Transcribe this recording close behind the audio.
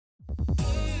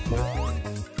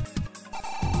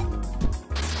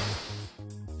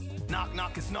Knock,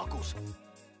 knock, it's Knuckles.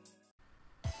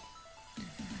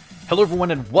 Hello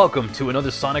everyone and welcome to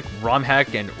another Sonic ROM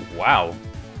hack, and wow,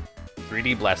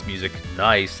 3D blast music,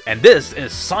 nice. And this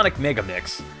is Sonic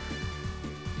Megamix.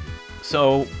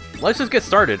 So let's just get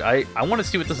started. I want to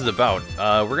see what this is about.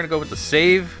 We're gonna go with the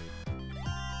save,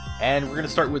 and we're gonna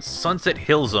start with Sunset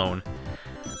Hill Zone.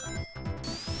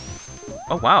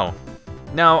 Oh wow.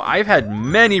 Now I've had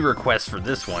many requests for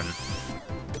this one,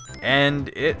 and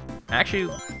it actually.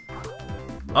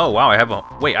 Oh wow, I have a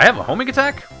homing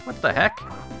attack? What the heck?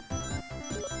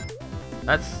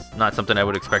 That's not something I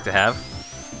would expect to have.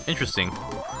 Interesting.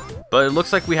 But it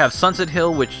looks like we have Sunset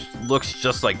Hill, which looks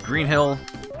just like Green Hill.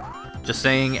 Just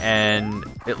saying, and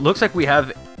it looks like we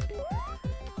have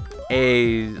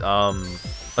a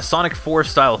Sonic 4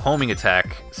 style homing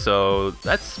attack. So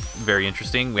that's very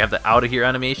interesting. We have the out of here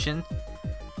animation.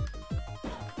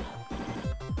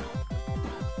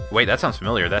 Wait, that sounds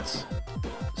familiar. That's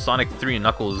Sonic 3 and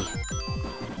Knuckles.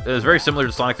 It is very similar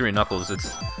to Sonic 3 and Knuckles.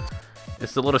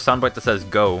 It's the little soundbite that says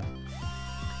go.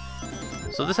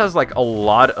 So this has like a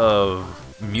lot of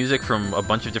music from a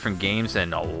bunch of different games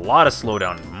and a lot of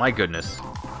slowdown. My goodness.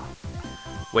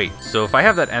 Wait, so if I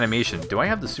have that animation, do I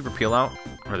have the super peel out?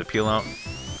 Or the peel out?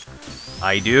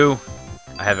 I do.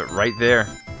 I have it right there.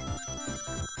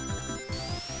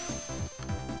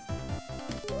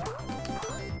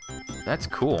 That's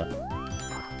cool.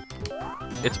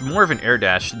 It's more of an air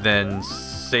dash than,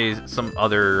 say, some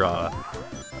other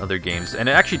games, and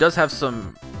it actually does have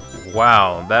some.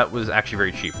 Wow, that was actually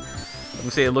very cheap. Let me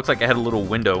say it looks like I had a little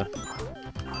window.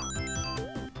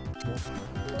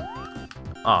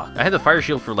 Ah, I had the fire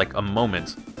shield for like a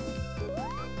moment,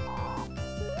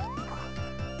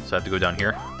 so I have to go down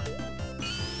here.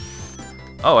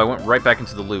 Oh, I went right back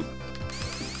into the loop.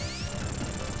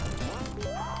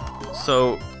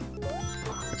 So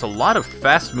it's a lot of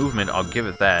fast movement, I'll give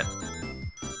it that.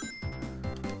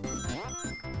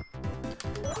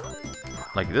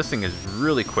 Like, this thing is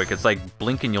really quick. It's like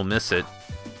blink and you'll miss it.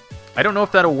 I don't know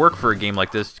if that'll work for a game like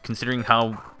this, considering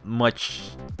how much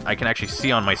I can actually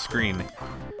see on my screen.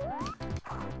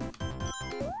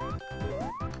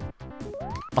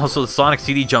 Also, the Sonic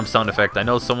CD jump sound effect. I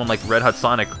know someone like Red Hot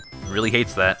Sonic really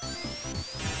hates that.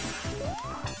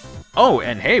 Oh,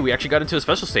 and hey, we actually got into a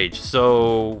special stage,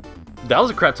 so that was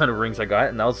a crap ton of rings I got,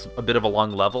 and that was a bit of a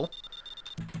long level.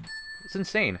 It's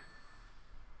insane.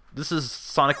 This is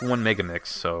Sonic 1 Megamix,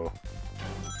 so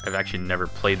I've actually never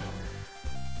played.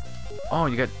 Oh,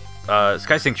 you got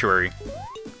Sky Sanctuary.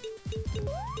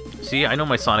 See, I know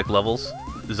my Sonic levels,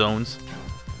 zones.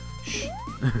 Shh.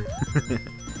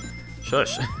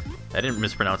 Shush. I didn't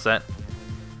mispronounce that.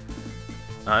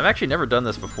 I've actually never done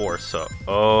this before, so.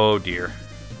 Oh dear.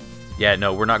 Yeah,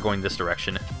 no, we're not going this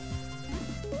direction.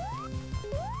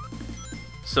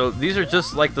 So these are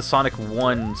just like the Sonic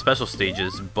 1 special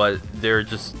stages, but they're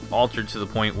just altered to the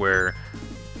point where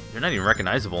they're not even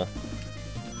recognizable.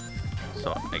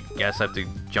 So I guess I have to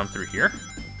jump through here.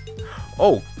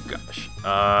 Oh gosh.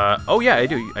 Oh yeah, I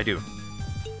do.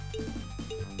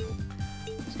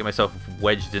 Let's get myself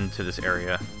wedged into this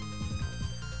area.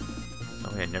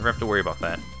 Okay, never have to worry about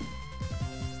that.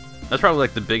 That's probably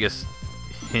like the biggest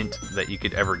hint that you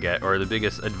could ever get, or the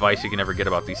biggest advice you can ever get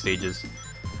about these stages.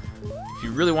 If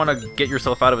you really want to get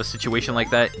yourself out of a situation like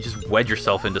that, you just wedge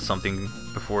yourself into something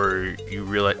before you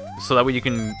realize, so that way you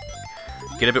can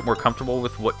get a bit more comfortable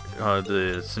with what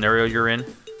the scenario you're in.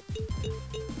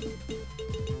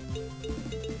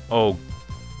 Oh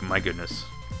my goodness.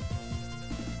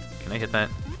 Can I hit that?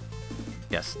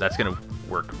 Yes, that's gonna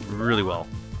work really well.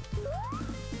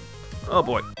 Oh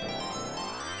boy.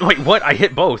 Wait, what? I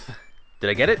hit both.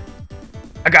 Did I get it?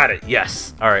 I got it,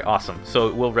 yes! Alright, awesome.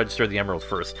 So we'll register the emerald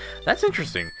first. That's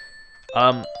interesting.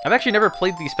 I've actually never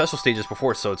played these special stages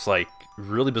before, so it's like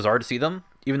really bizarre to see them.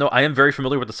 Even though I am very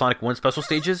familiar with the Sonic 1 special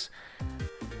stages.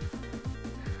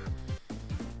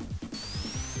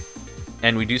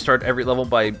 And we do start every level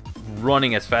by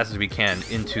running as fast as we can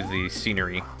into the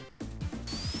scenery.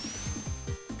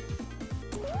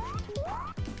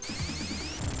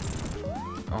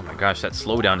 Oh my gosh, that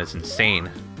slowdown is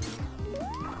insane.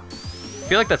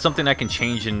 I feel like that's something I can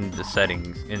change in the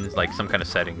settings, in like some kind of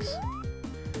settings.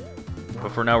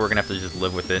 But for now, we're gonna have to just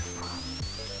live with it.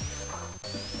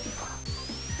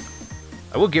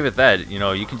 I will give it that, you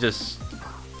know, you can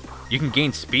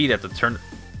gain speed at the turn.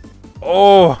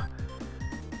 Oh!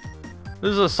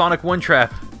 This is a Sonic 1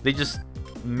 trap. They just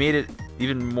made it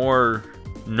even more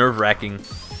nerve-wracking.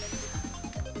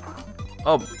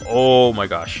 Oh my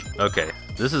gosh. Okay.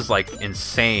 This is like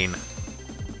insane.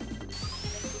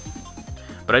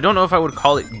 But I don't know if I would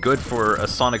call it good for a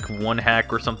Sonic 1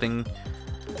 hack or something.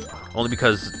 Only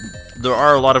because there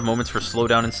are a lot of moments for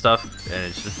slowdown and stuff, and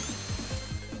it's just...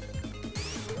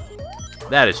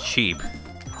 That is cheap.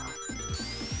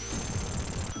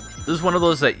 This is one of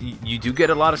those that you do get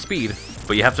a lot of speed,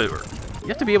 but you have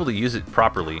to be able to use it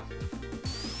properly.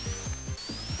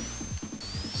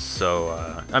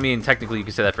 So, I mean, technically you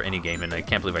can say that for any game, and I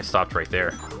can't believe I stopped right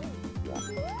there.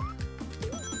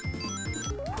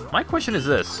 My question is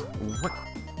this: what?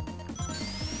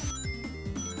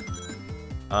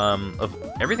 Of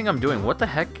everything I'm doing, what the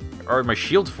heck are my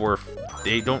shields for if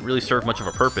they don't really serve much of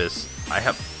a purpose? I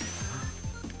have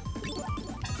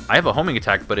a homing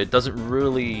attack, but it doesn't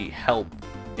really help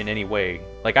in any way.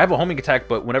 Like, I have a homing attack,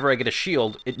 but whenever I get a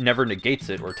shield, it never negates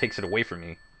it or takes it away from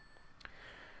me.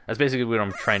 That's basically what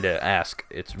I'm trying to ask.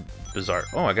 It's bizarre.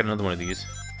 Oh, I got another one of these.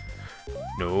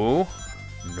 No.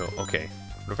 No, okay.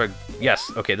 What if I...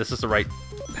 Yes, okay, this is the right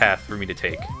path for me to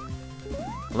take.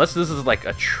 Unless this is like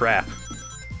a trap.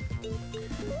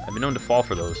 I've been known to fall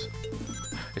for those.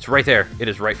 It's right there. It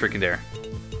is right freaking there.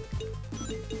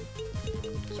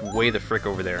 It's way the frick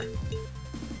over there.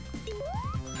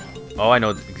 Oh, I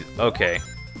know. Okay.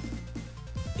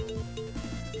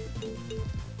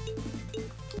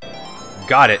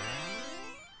 Got it.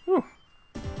 Whew.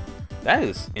 That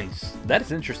is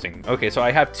interesting. Okay, so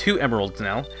I have 2 emeralds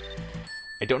now.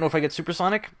 I don't know if I get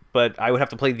supersonic, but I would have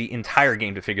to play the entire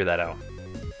game to figure that out.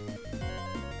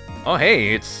 Oh,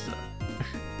 hey, it's...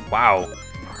 Wow.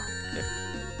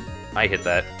 I hit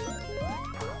that.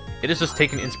 It has just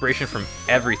taken inspiration from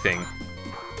everything.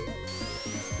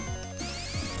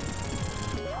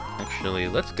 Actually,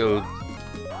 let's go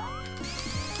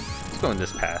in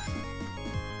this path.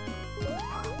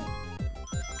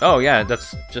 Oh, yeah,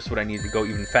 that's just what I need to go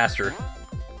even faster.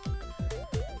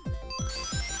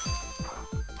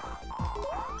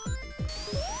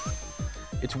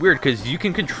 It's weird, because you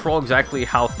can control exactly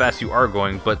how fast you are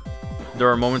going, but there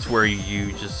are moments where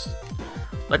you just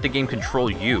let the game control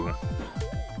you.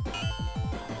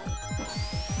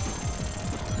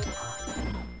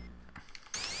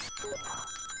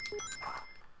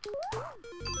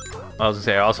 I was gonna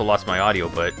say, I also lost my audio,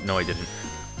 but no, I didn't.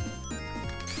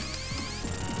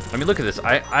 I mean, look at this.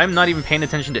 I'm not even paying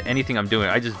attention to anything I'm doing.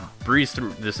 I just breezed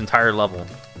through this entire level.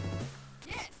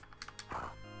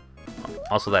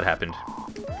 Also, that happened.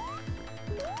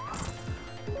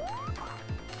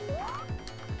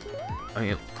 I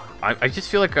mean, I just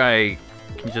feel like I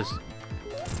can just...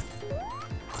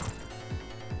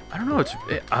 I don't know, it's...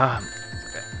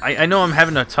 I know I'm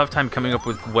having a tough time coming up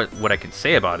with what I can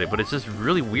say about it, but it's just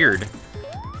really weird.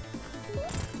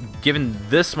 Given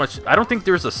this much... I don't think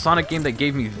there's a Sonic game that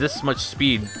gave me this much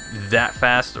speed that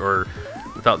fast or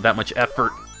without that much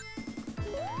effort.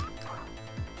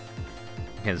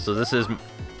 Okay, so this is...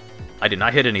 I did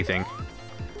not hit anything.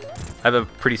 I have a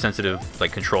pretty sensitive,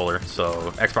 like, controller,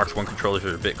 so Xbox One controllers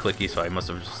are a bit clicky, so I must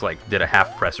have just, like, did a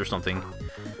half press or something.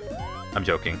 I'm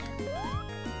joking.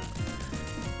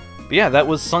 But yeah, that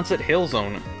was Sunset Hail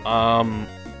Zone. God,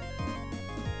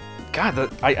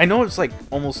 I know it's like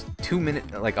almost 2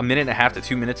 minutes, like a minute and a half to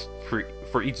 2 minutes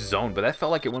for each zone, but that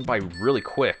felt like it went by really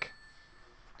quick.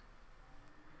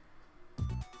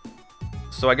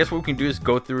 So I guess what we can do is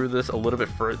go through this a little bit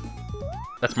further.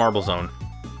 That's Marble Zone.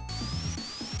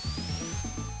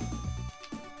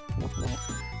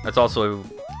 That's also...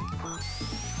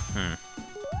 Oh,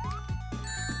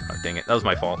 dang it. That was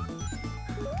my fault.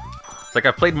 It's like,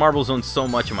 I've played Marble Zone so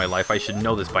much in my life, I should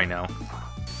know this by now.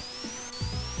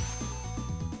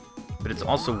 But it's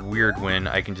also weird when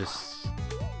I can just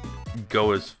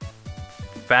go as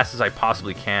fast as I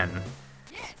possibly can.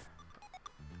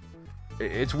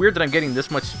 It's weird that I'm getting this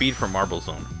much speed from Marble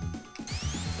Zone.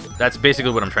 That's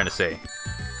basically what I'm trying to say.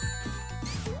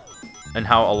 And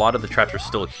how a lot of the traps are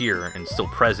still here and still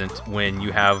present when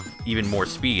you have even more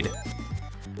speed.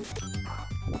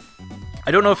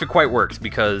 I don't know if it quite works,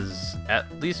 because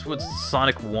at least with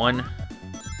Sonic 1,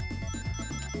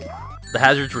 the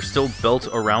hazards were still built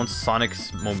around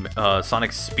Sonic's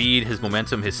speed, his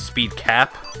momentum, his speed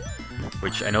cap,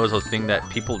 which I know is a thing that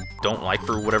people don't like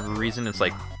for whatever reason. It's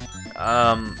like,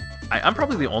 I'm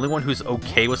probably the only one who's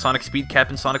okay with Sonic's speed cap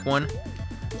in Sonic 1,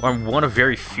 or I'm one of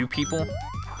very few people,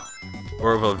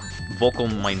 or of a vocal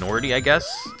minority, I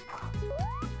guess.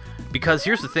 Because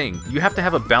here's the thing, you have to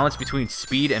have a balance between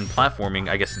speed and platforming,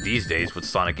 I guess these days with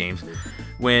Sonic games.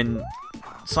 When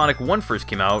Sonic 1 first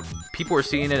came out, people were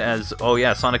seeing it as, oh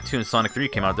yeah, Sonic 2 and Sonic 3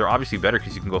 came out, they're obviously better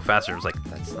because you can go faster. It's like,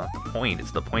 that's not the point.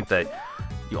 It's the point that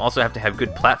you also have to have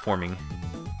good platforming.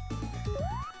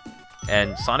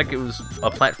 And Sonic, it was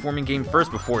a platforming game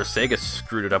first before Sega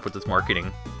screwed it up with its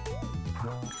marketing.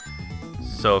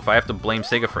 So if I have to blame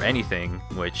Sega for anything,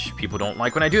 which people don't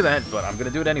like when I do that, but I'm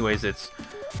gonna do it anyways, it's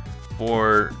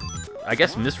for, I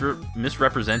guess,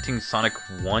 misrepresenting Sonic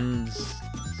 1's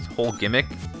whole gimmick,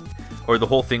 or the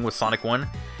whole thing with Sonic 1.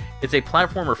 It's a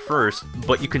platformer first,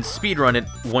 but you can speedrun it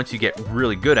once you get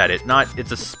really good at it. Not,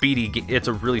 it's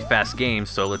a really fast game,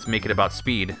 so let's make it about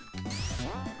speed.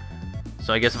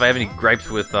 So I guess if I have any gripes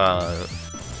with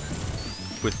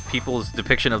people's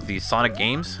depiction of the Sonic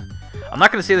games, I'm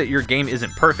not going to say that your game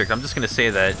isn't perfect. I'm just going to say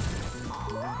that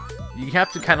you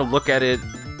have to kind of look at it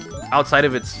outside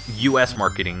of its US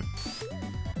marketing.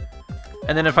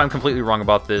 And then if I'm completely wrong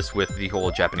about this with the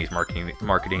whole Japanese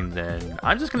marketing, then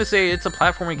I'm just going to say it's a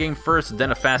platforming game first,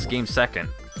 then a fast game second.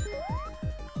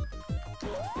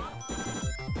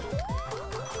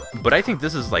 But I think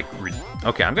this is like...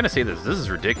 Okay, I'm going to say this. This is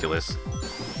ridiculous.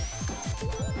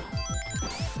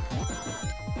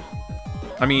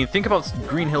 I mean, think about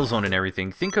Green Hill Zone and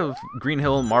everything. Think of Green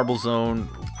Hill, Marble Zone.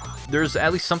 There's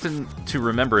at least something to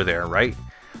remember there, right?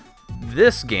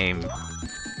 This game...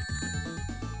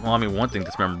 Well, I mean, one thing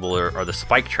that's memorable are the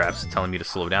spike traps telling me to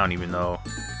slow down, even though...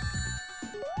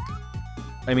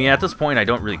 I mean, at this point, I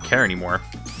don't really care anymore.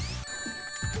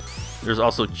 There's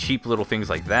also cheap little things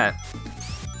like that.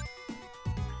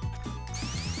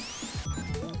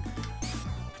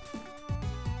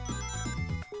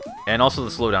 And also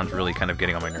the slowdown's really kind of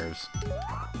getting on my nerves.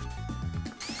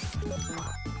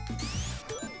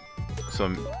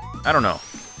 So, I don't know.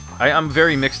 I'm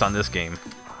very mixed on this game.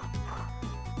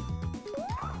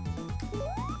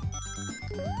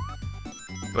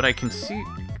 But I can see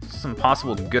some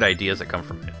possible good ideas that come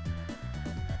from it.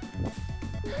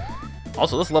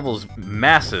 Also, this level is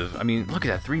massive. I mean, look at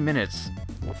that, 3 minutes.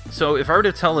 So if I were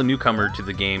to tell a newcomer to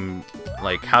the game,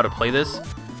 like, how to play this,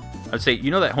 I'd say, you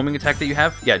know that homing attack that you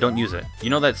have? Yeah, don't use it. You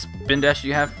know that spin dash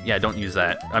you have? Yeah, don't use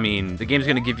that. I mean, the game's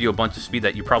going to give you a bunch of speed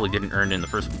that you probably didn't earn in the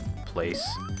first place.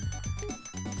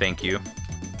 Thank you.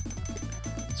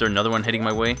 Is there another one heading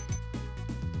my way?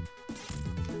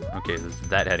 Okay, there's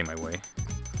that heading my way.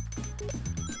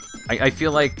 I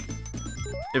feel like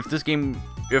if the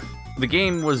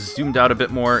game was zoomed out a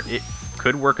bit more, it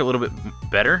could work a little bit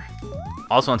better.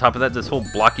 Also, on top of that, this whole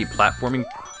blocky platforming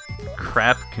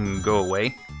crap can go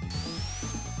away.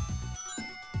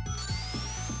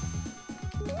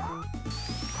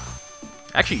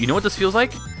 Actually, you know what this feels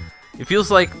like? It feels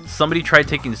like somebody tried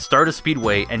taking Stardust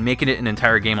Speedway and making it an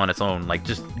entire game on its own, like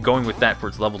just going with that for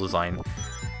its level design.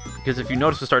 Because if you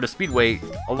notice with Stardust Speedway,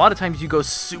 a lot of times you go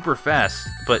super fast,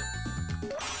 but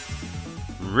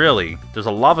really, there's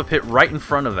a lava pit right in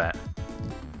front of that.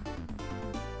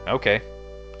 Okay.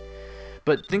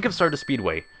 But think of Stardust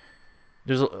Speedway.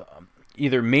 There's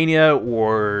either Mania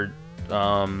or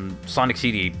Sonic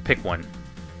CD. Pick one.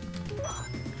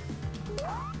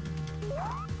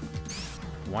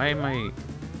 Why am I...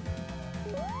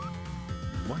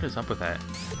 What is up with that?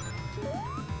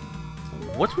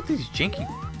 What's with these janky...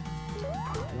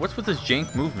 What's with this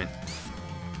jank movement?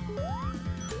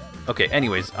 Okay,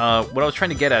 anyways, what I was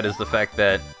trying to get at is the fact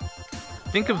that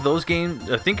think of those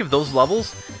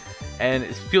levels, and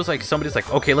it feels like somebody's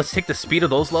like, okay, let's take the speed of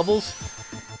those levels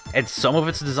and some of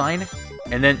its design,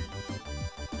 and then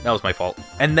that was my fault,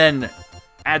 and then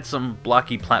add some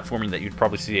blocky platforming that you'd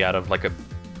probably see out of like a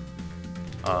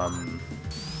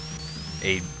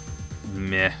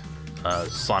meh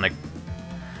Sonic,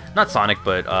 not Sonic,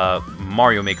 but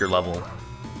Mario Maker level.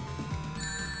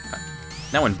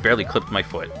 That one barely clipped my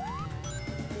foot.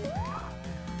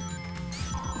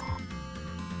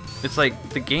 It's like,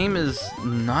 the game is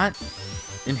not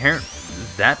inherent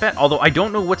that bad. Although, I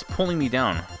don't know what's pulling me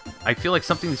down. I feel like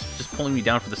something's just pulling me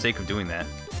down for the sake of doing that.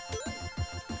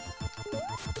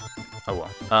 Oh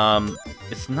well.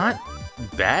 It's not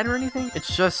bad or anything.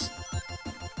 It's just...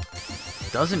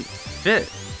 doesn't fit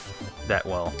that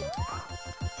well.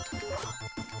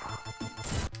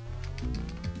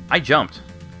 I jumped.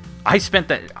 I spent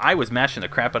that... I was mashing the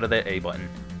crap out of that A button.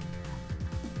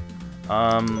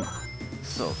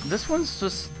 So, this one's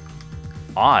just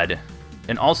odd.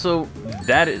 And also,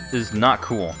 that is not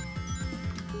cool.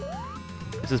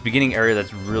 It's this beginning area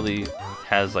that's really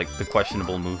has, like, the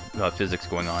questionable physics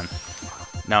going on.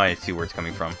 Now I see where it's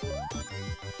coming from.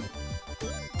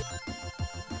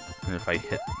 And if I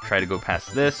try to go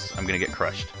past this, I'm gonna get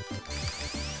crushed.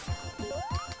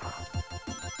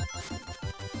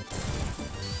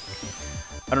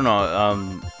 I don't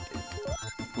know,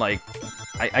 like,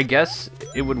 I guess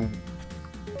it would...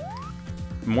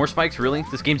 More spikes, really?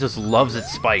 This game just loves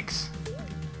its spikes.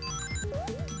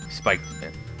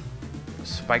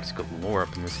 Spikes galore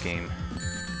up in this game.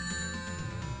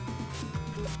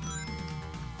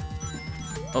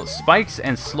 Oh, spikes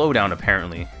and slowdown,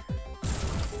 apparently.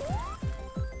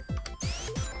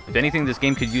 If anything, this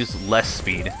game could use less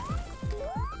speed.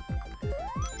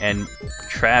 And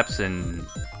traps and...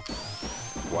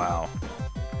 Wow.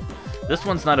 This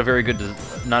one's not a very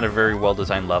well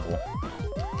designed level.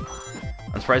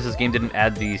 I'm surprised this game didn't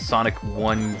add the Sonic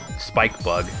 1 spike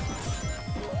bug.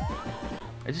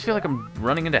 I just feel like I'm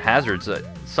running into hazards.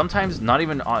 Sometimes not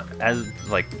even on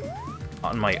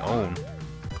my own.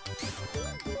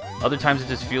 Other times it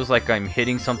just feels like I'm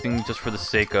hitting something just for the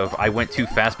sake of I went too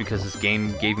fast because this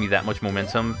game gave me that much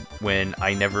momentum when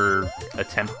I never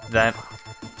attempt that.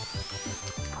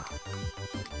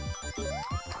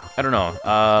 I don't know.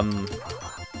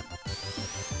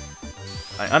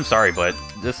 I'm sorry, but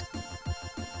this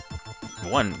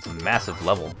one is a massive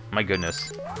level. My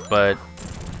goodness. But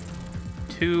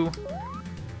 2...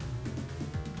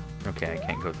 Okay, I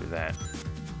can't go through that.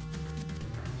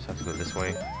 Just have to go this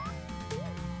way.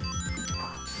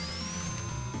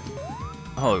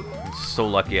 Oh, I'm so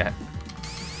lucky.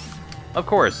 Of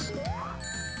course.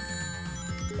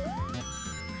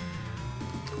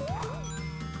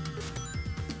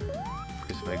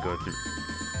 If I go through...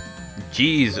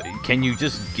 Jeez, can you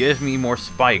just give me more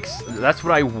spikes? That's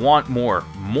what I want more.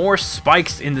 More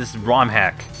spikes in this ROM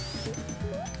hack.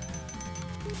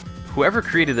 Whoever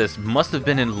created this must have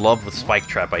been in love with spike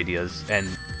trap ideas, and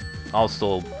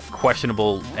also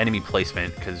questionable enemy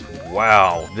placement, because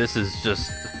wow, this is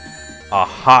just a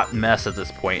hot mess at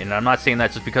this point. And I'm not saying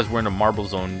that just because we're in a Marble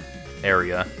Zone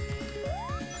area.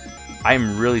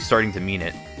 I'm really starting to mean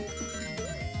it.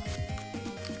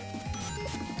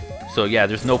 So yeah,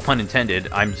 there's no pun intended.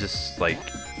 I'm just like,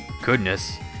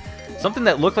 goodness. Something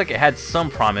that looked like it had some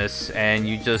promise, and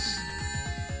you just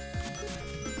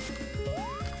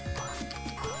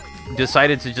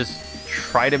decided to just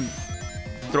try to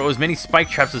throw as many spike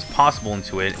traps as possible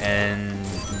into it, and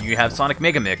you have Sonic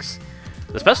Megamix.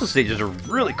 The special stages are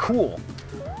really cool.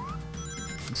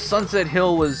 Sunset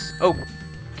Hill was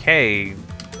okay,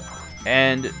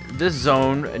 and this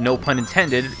zone, no pun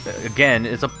intended, again,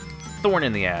 is a thorn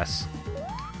in the ass.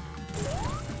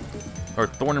 Or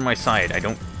thorn in my side. I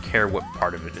don't care what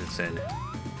part of it it's in.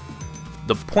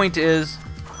 The point is,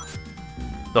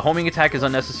 the homing attack is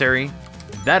unnecessary.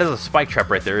 That is a spike trap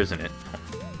right there, isn't it?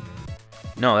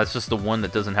 No, that's just the one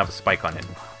that doesn't have a spike on it.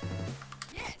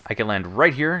 I can land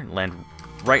right here, land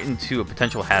right into a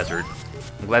potential hazard.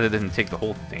 I'm glad it didn't take the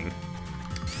whole thing.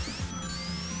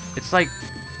 It's like...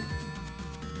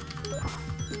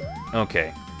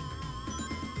 Okay.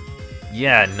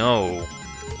 Yeah, no.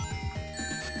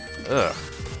 Ugh.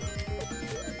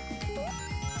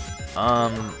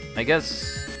 I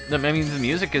guess... I mean, the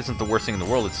music isn't the worst thing in the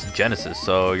world. It's Genesis,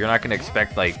 so you're not going to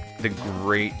expect, like, the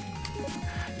great...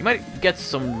 You might get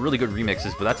some really good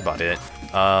remixes, but that's about it.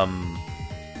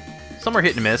 Some are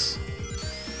hit and miss.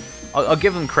 I'll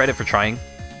give them credit for trying.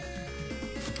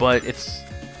 But it's...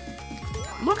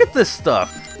 Look at this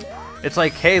stuff! It's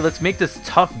like, hey, let's make this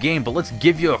tough game, but let's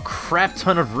give you a crap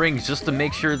ton of rings just to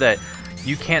make sure that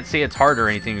you can't say it's hard or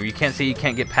anything, or you can't say you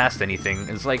can't get past anything.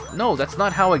 It's like, no, that's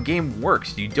not how a game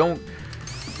works. You don't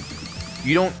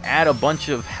add a bunch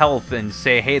of health and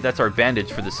say, hey, that's our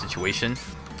bandage for this situation.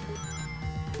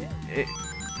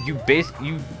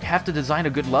 You have to design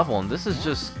a good level, and this is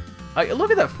just...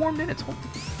 look at that, 4 minutes. Holy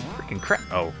freaking crap.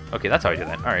 Oh, okay, that's how I do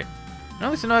that. Alright. At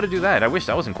least I know how to do that. I wish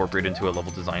that was incorporated into a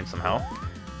level design somehow.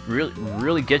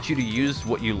 Really get you to use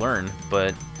what you learn,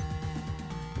 but...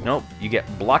 Nope, you get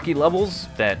blocky levels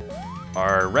that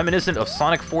are reminiscent of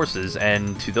Sonic Forces,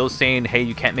 and to those saying, hey,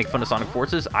 you can't make fun of Sonic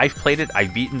Forces, I've played it,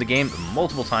 I've beaten the game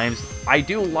multiple times. I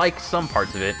do like some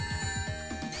parts of it,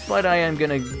 but I am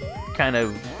gonna kind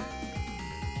of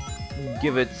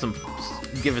give it some,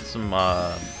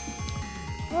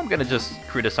 I'm gonna just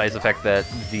criticize the fact that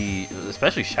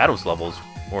especially Shadows levels,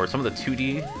 or some of the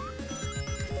 2D,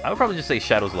 I would probably just say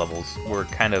Shadows levels were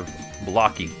kind of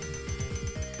blocky.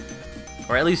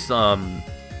 Or at least,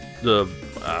 the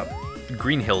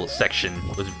Green Hill section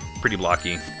was pretty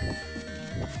blocky.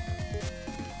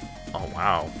 Oh,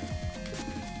 wow.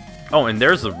 Oh, and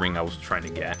there's the ring I was trying to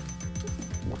get.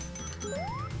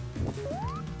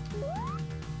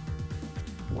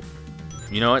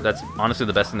 You know what? That's honestly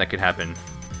the best thing that could happen.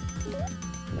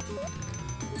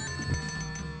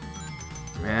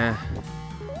 Eh.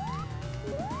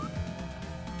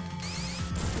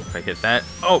 If I hit that...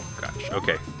 Oh, gosh.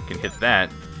 Okay. Can hit that.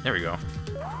 There we go.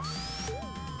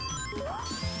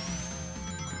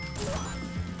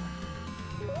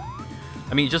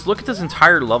 I mean, just look at this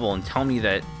entire level and tell me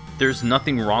that there's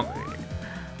nothing wrong.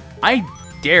 I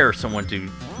dare someone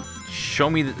to show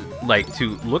me like,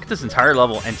 to look at this entire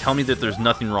level and tell me that there's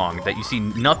nothing wrong, that you see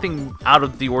nothing out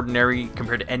of the ordinary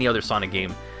compared to any other Sonic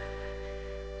game.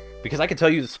 Because I can tell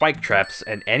you the spike traps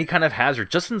and any kind of hazard,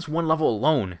 just in this one level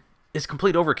alone, is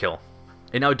complete overkill.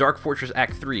 And now Dark Fortress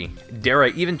Act 3. Dare I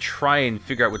even try and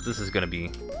figure out what this is going to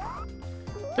be?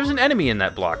 There's an enemy in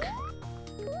that block.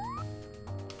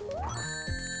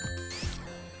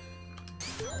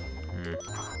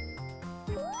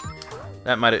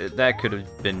 That could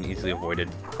have been easily avoided.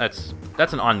 That's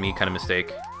an on me kind of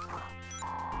mistake.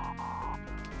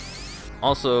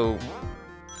 Also,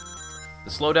 the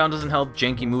slowdown doesn't help.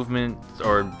 Janky movement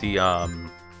or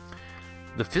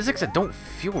the physics that don't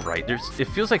feel right. It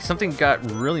feels like something got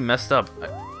really messed up.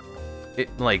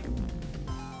 Like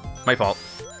my fault.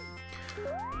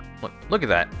 Look at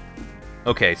that.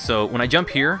 Okay, so when I jump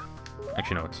here,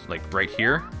 actually no, it's like right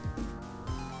here.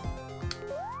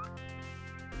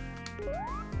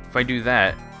 If I do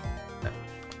that,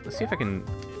 let's see if I can.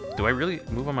 Do I really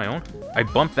move on my own? I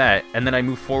bump that, and then I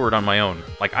move forward on my own.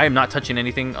 Like, I am not touching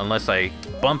anything unless I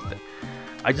bump it.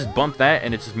 I just bump that,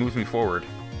 and it just moves me forward.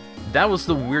 That was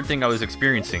the weird thing I was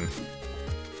experiencing.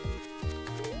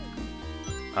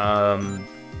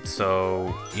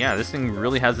 So, yeah, this thing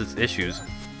really has its issues.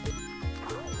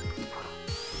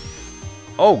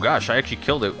 Oh, gosh, I actually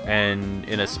killed it, and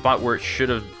in a spot where it should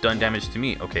have done damage to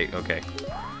me. Okay, okay.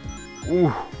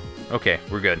 Ooh. Okay,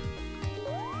 we're good.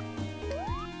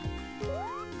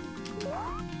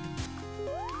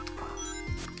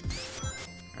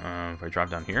 If I drop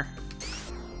down here,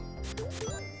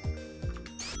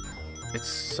 it's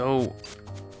so.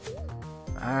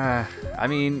 I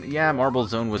mean, yeah, Marble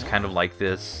Zone was kind of like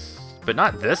this, but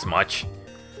not this much.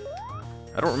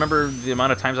 I don't remember the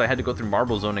amount of times I had to go through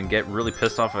Marble Zone and get really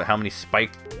pissed off at how many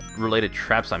spike-related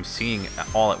traps I'm seeing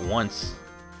all at once.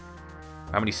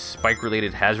 How many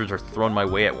spike-related hazards are thrown my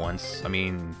way at once. I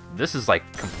mean, this is like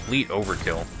complete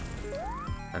overkill.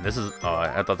 And this is...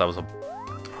 I thought that was a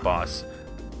boss.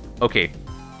 Okay.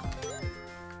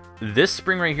 This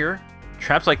spring right here,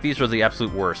 traps like these are the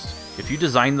absolute worst. If you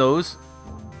design those,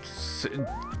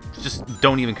 just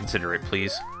don't even consider it,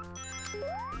 please.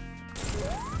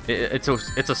 It's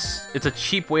a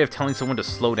cheap way of telling someone to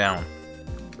slow down.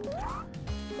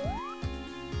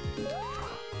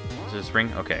 Is it a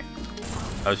spring? Okay.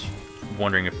 I was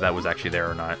wondering if that was actually there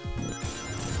or not.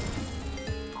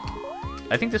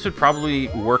 I think this would probably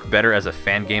work better as a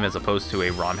fan game as opposed to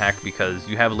a ROM hack because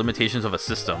you have limitations of a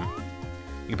system.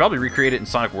 You can probably recreate it in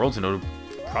Sonic Worlds and it would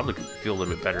probably feel a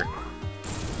little bit better.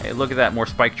 Hey, look at that, more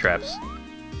spike traps.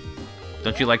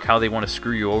 Don't you like how they want to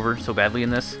screw you over so badly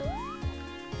in this?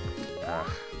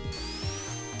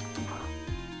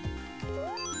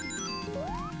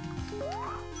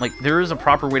 Like, there is a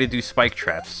proper way to do spike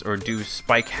traps, or do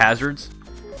spike hazards.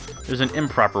 There's an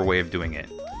improper way of doing it.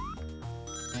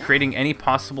 Creating any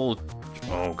possible...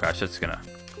 Oh gosh, that's gonna...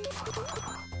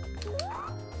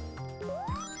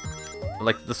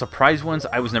 Like, the surprise ones,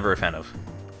 I was never a fan of.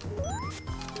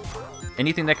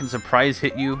 Anything that can surprise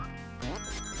hit you...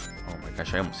 Oh my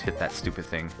gosh, I almost hit that stupid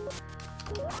thing.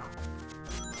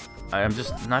 I'm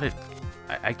just not a...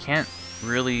 I can't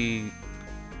really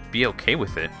be okay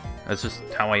with it. That's just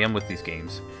how I am with these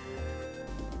games.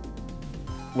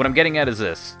 What I'm getting at is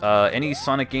this. Any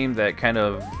Sonic game that kind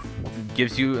of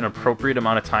gives you an appropriate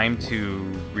amount of time to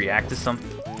react to something.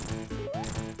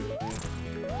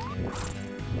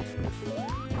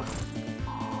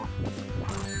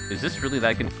 Is this really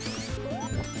that good?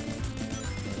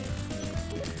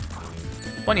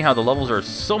 Funny how the levels are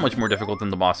so much more difficult than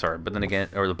the boss are, but then again,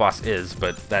 or the boss is,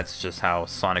 but that's just how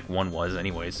Sonic 1 was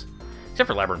anyways. Except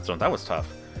for Labyrinth Zone, that was tough.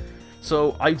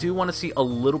 So I do want to see a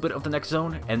little bit of the next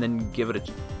zone, and then give it a...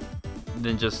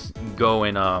 Then just go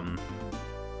and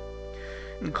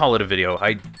call it a video.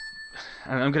 I'm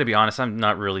gonna be honest, I'm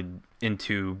not really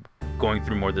into going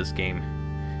through more of this game.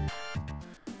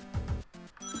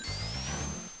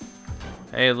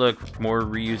 Hey look, more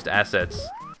reused assets.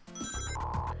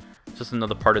 Just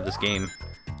another part of this game.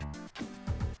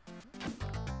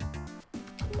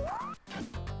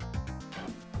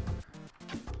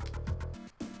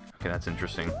 Okay, that's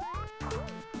interesting.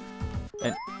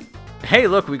 And hey,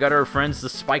 look, we got our friends the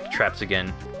spike traps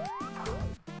again.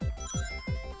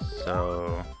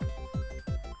 So...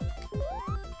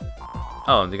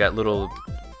 Oh, they got little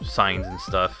signs and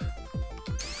stuff.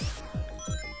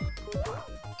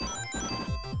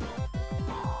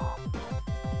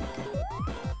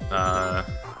 I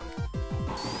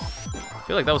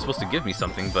feel like that was supposed to give me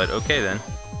something, but okay then.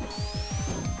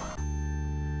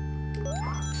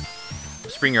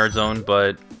 Spring Yard Zone,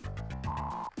 but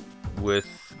with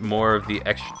more of the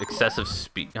excessive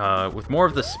speed, with more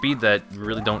of the speed that you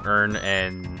really don't earn,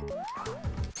 and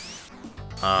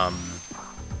I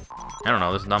don't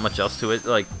know. There's not much else to it.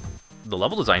 Like, the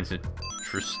level design's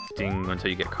interesting until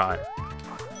you get caught.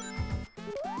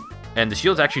 And the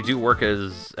shields actually do work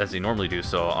as they normally do,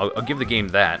 so I'll give the game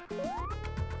that.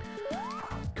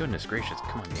 Goodness gracious,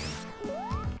 come on, game.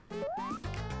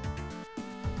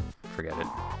 Forget it.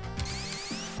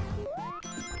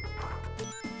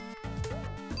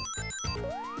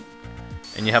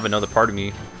 And you have another part of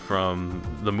me from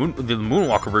the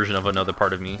Moonwalker version of another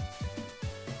part of me.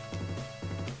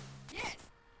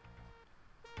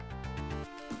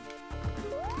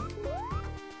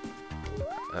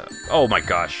 Oh my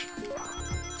gosh.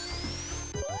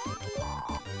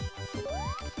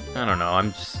 I don't know,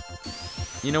 I'm just...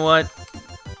 You know what?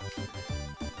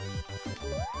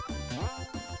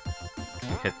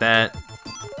 Hit that.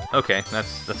 Okay,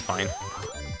 that's fine.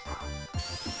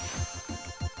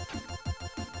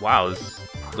 Wow, this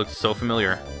looks so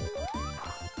familiar.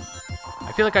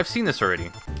 I feel like I've seen this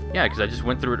already. Yeah, because I just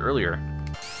went through it earlier.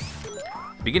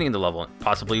 Beginning of the level,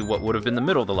 possibly what would have been the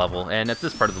middle of the level, and at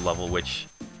this part of the level, which...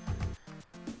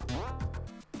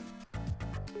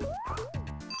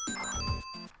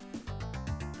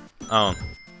 Oh.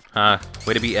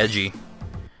 Way to be edgy.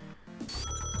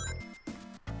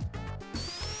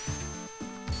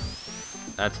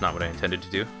 That's not what I intended to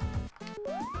do.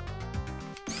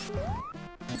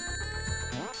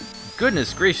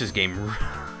 Goodness gracious, game.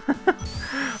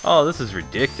 Oh, this is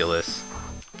ridiculous.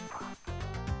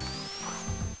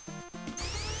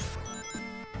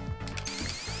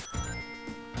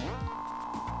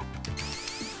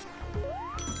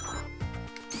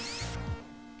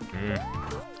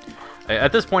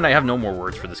 At this point, I have no more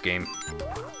words for this game.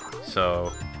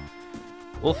 So,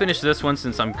 we'll finish this one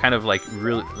since I'm kind of like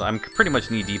I'm pretty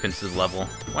much knee-deep into the level.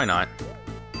 Why not?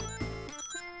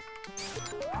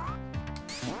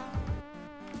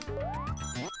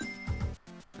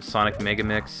 Sonic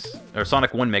Megamix, or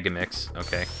Sonic 1 Megamix,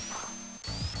 okay.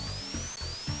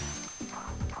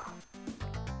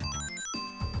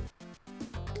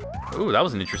 Ooh, that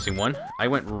was an interesting one. I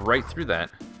went right through that.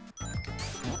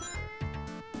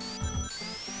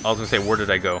 I was gonna say, where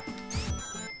did I go?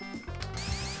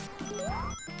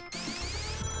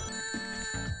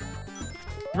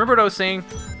 Remember what I was saying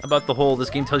about the whole,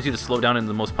 this game tells you to slow down in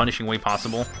the most punishing way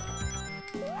possible?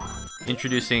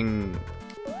 Introducing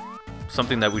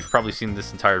something that we've probably seen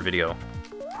this entire video.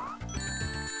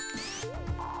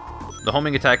 The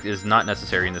homing attack is not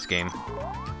necessary in this game.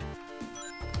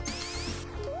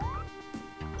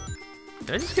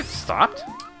 Did I just get stopped?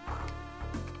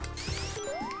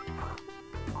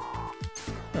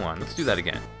 Hold on, let's do that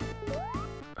again.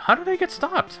 How did I get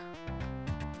stopped?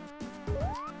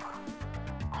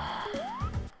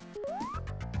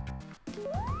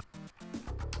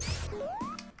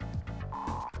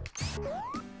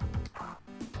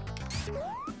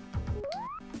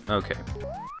 Okay.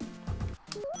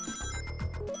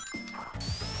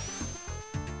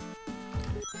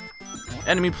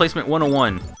 Enemy placement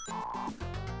 101.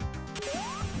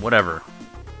 Whatever.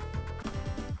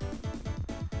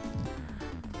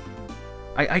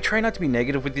 I try not to be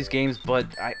negative with these games, but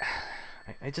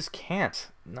I just can't.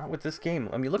 Not with this game.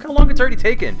 I mean, look how long it's already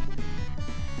taken.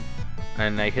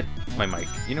 And I hit my mic.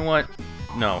 You know what?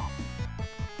 No.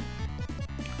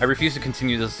 I refuse to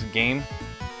continue this game.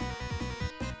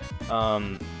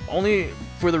 Only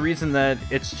for the reason that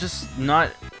it's just not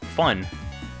fun.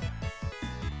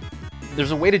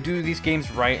 There's a way to do these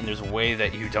games right, and there's a way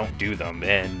that you don't do them,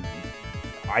 and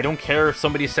I don't care if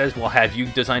somebody says, well, have you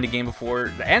designed a game before?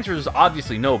 The answer is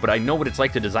obviously no, but I know what it's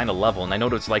like to design a level, and I know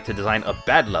what it's like to design a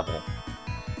bad level.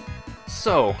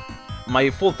 So, my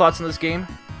full thoughts on this game.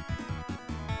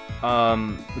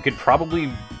 We could probably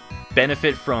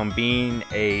benefit from being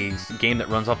a game that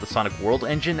runs off the Sonic World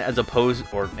engine, as opposed,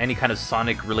 or any kind of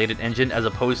Sonic-related engine, as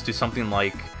opposed to something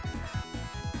like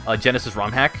a Genesis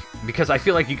ROM hack, because I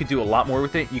feel like you could do a lot more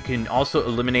with it. You can also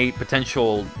eliminate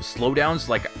potential slowdowns,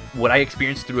 like what I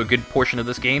experienced through a good portion of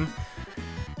this game.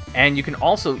 And you can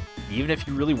also, even if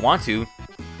you really want to,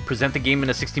 present the game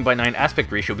in a 16:9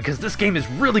 aspect ratio, because this game is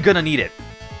really gonna need it.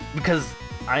 Because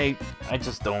I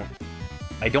just don't.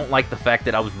 I don't like the fact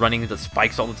that I was running into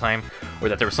spikes all the time, or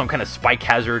that there was some kind of spike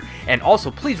hazard. And also,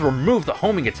 please remove the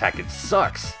homing attack. It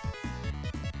sucks.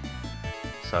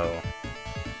 So,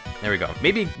 there we go.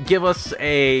 Maybe give us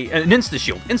an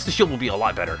insta-shield. Insta-shield will be a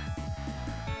lot better.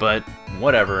 But,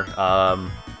 whatever.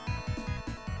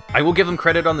 I will give them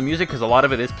credit on the music, because a lot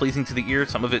of it is pleasing to the ear.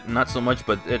 Some of it not so much,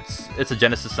 but it's a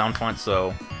Genesis sound font,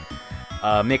 so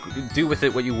make do with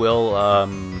it what you will.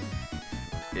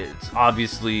 It's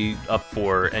obviously up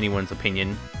for anyone's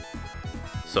opinion.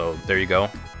 So, there you go.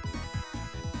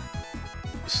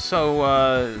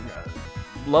 So,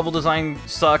 level design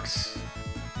sucks,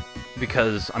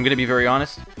 because I'm gonna be very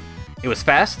honest, it was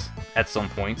fast at some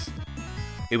points,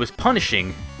 it was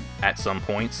punishing at some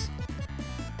points,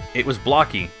 it was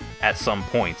blocky at some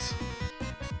points.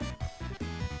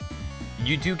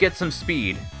 You do get some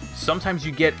speed, sometimes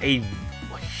you get a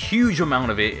huge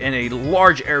amount of it in a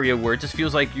large area where it just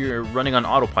feels like you're running on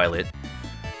autopilot,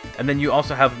 and then you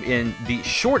also have in the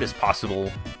shortest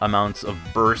possible amounts of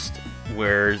burst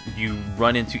where you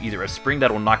run into either a spring that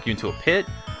will knock you into a pit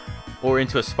or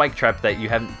into a spike trap that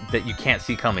you can't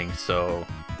see coming. So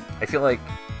I feel like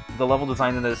the level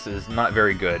design in this is not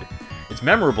very good. It's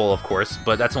memorable, of course,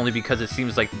 but that's only because it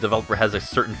seems like the developer has a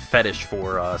certain fetish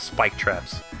for spike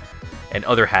traps and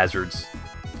other hazards,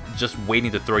 just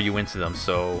waiting to throw you into them.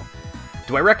 So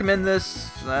do I recommend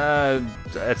this?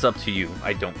 It's up to you.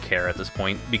 I don't care at this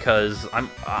point, because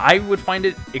I would find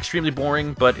it extremely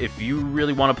boring, but if you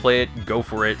really want to play it, go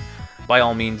for it. By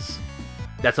all means,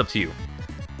 that's up to you.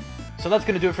 So that's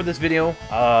going to do it for this video.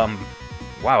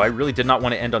 Wow, I really did not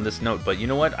want to end on this note, but you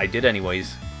know what? I did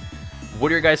anyways.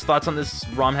 What are your guys' thoughts on this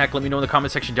ROM hack? Let me know in the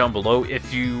comment section down below.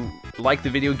 If you like the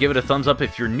video, give it a thumbs up.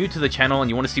 If you're new to the channel and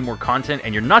you want to see more content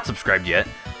and you're not subscribed yet,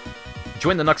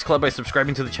 join the Knux Club by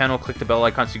subscribing to the channel. Click the bell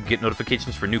icon so you can get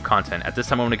notifications for new content. At this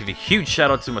time, I want to give a huge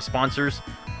shout out to my sponsors.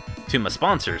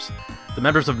 The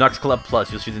members of Knux Club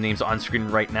Plus. You'll see the names on screen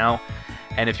right now.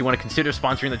 And if you want to consider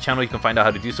sponsoring the channel, you can find out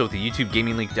how to do so with the YouTube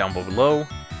gaming link down below.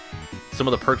 Some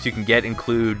of the perks you can get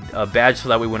include a badge, so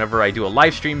that way whenever I do a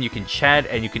live stream, you can chat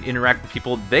and you can interact with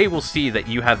people. They will see that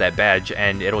you have that badge,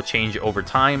 and it'll change over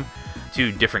time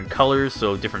to different colors,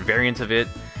 so different variants of it.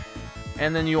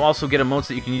 And then you also get emotes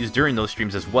that you can use during those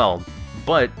streams as well.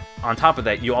 But on top of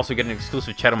that, you also get an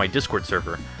exclusive chat on my Discord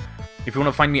server. If you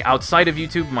want to find me outside of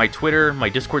YouTube, my Twitter, my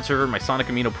Discord server, my Sonic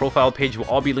Amino profile page will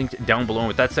all be linked down below. And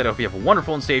with that said, I hope you have a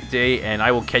wonderful and safe day, and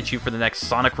I will catch you for the next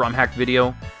Sonic ROM hack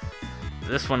video.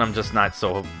 This one I'm just not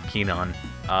so keen on.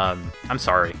 I'm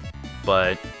sorry,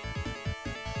 but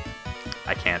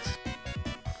I can't.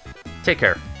 Take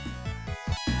care.